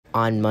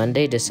On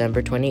Monday,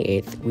 December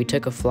 28th, we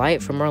took a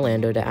flight from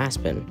Orlando to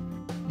Aspen.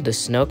 The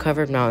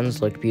snow-covered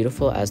mountains looked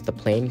beautiful as the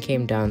plane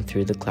came down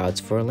through the clouds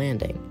for a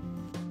landing.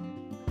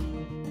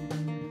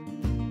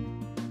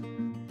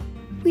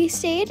 We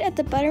stayed at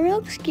the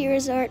Buttermilk ski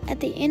resort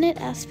at the inn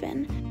at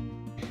Aspen.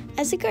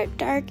 As it got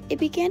dark, it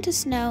began to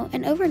snow,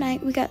 and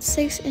overnight we got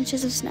 6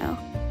 inches of snow.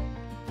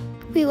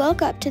 We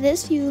woke up to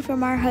this view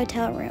from our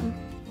hotel room.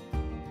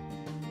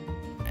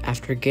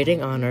 After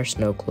getting on our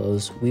snow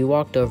clothes, we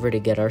walked over to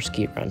get our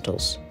ski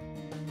rentals.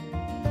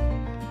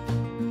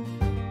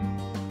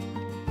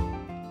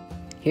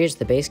 Here's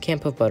the base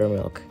camp of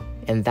Buttermilk,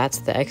 and that's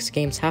the X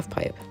Games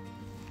halfpipe.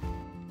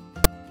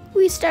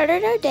 We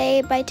started our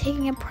day by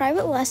taking a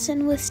private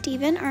lesson with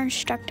Steven, our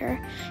instructor,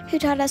 who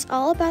taught us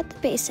all about the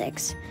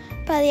basics.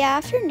 By the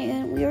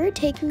afternoon, we were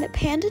taking the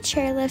Panda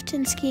chairlift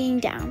and skiing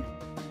down.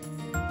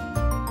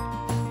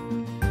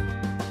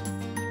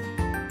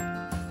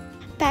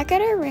 Back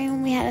at our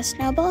room, we had a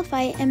snowball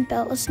fight and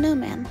built a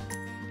snowman.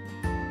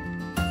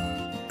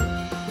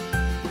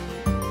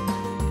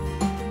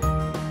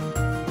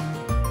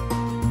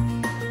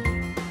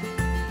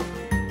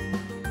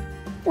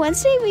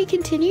 Wednesday, we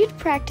continued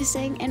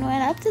practicing and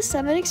went up the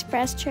Summit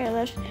Express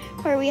chairlift,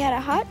 where we had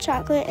a hot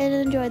chocolate and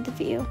enjoyed the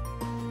view.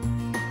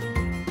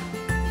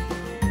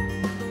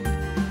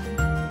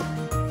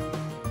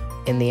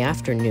 In the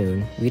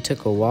afternoon, we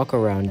took a walk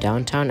around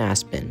downtown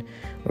Aspen,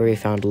 where we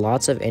found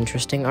lots of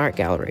interesting art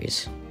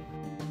galleries.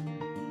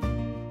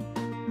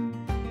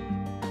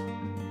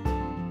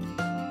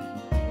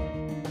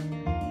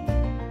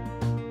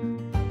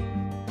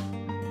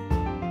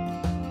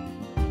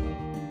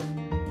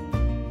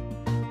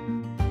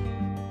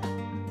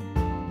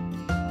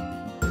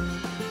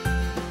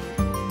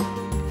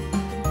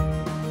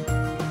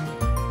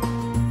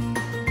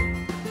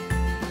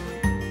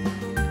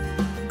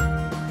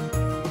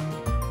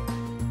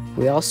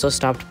 We also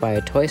stopped by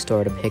a toy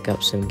store to pick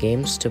up some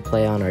games to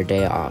play on our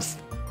day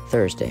off,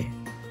 Thursday.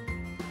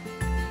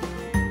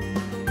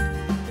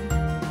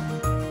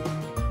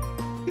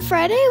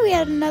 Friday, we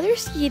had another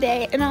ski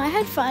day, and I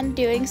had fun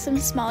doing some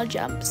small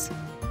jumps.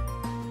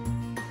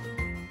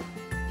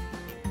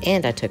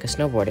 And I took a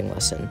snowboarding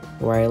lesson,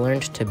 where I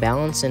learned to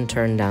balance and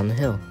turn down the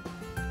hill.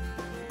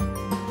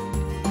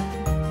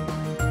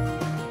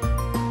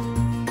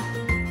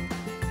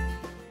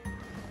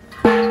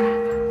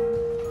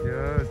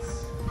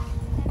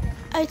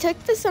 I took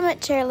the Summit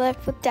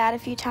chairlift with Dad a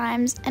few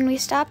times, and we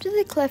stopped at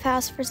the Cliff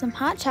House for some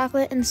hot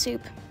chocolate and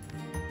soup.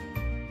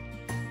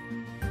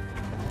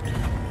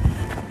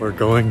 We're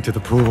going to the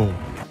pool.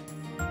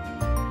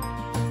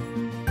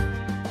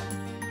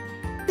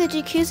 The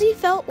jacuzzi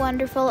felt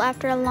wonderful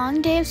after a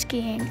long day of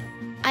skiing.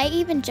 I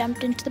even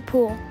jumped into the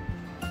pool.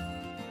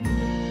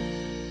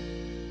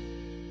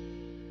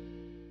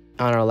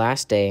 On our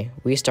last day,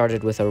 we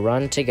started with a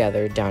run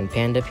together down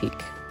Panda Peak.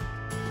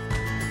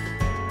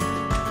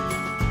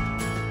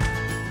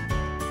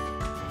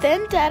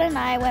 Then Dad and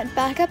I went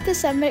back up the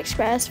Summit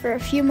Express for a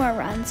few more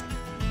runs.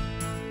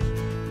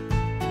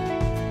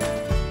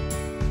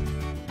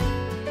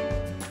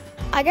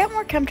 I got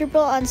more comfortable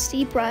on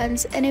steep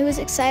runs, and it was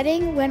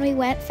exciting when we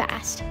went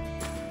fast.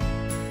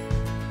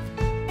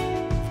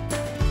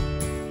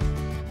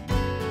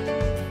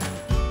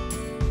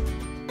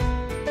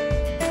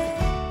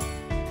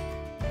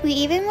 We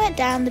even went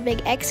down the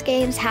big X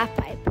Games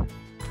halfpipe.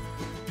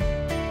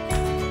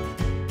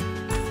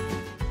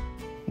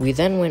 We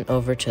then went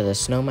over to the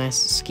Snowmass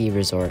ski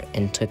resort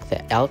and took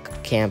the Elk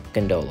Camp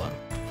gondola.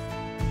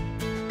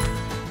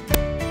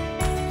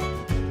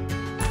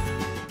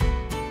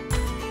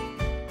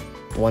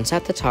 Once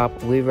at the top,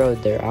 we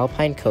rode their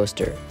alpine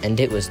coaster, and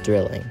it was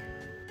thrilling.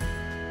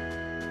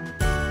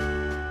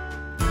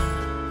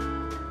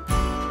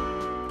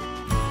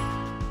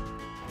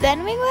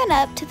 Then we went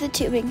up to the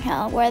tubing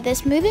hill, where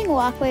this moving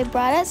walkway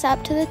brought us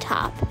up to the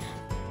top.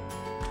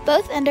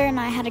 Both Ender and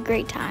I had a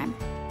great time.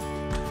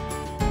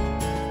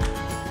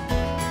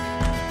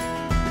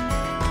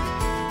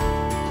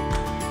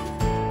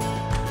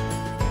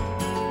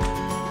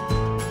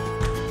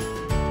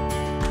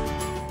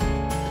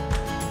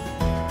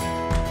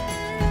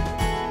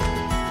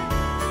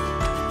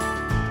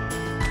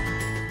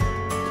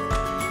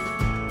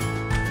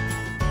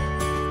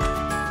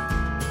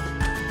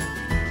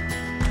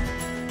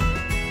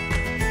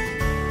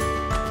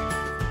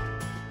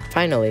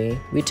 Finally,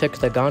 we took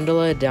the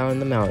gondola down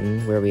the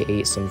mountain where we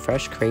ate some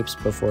fresh crepes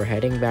before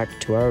heading back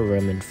to our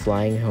room and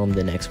flying home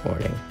the next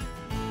morning.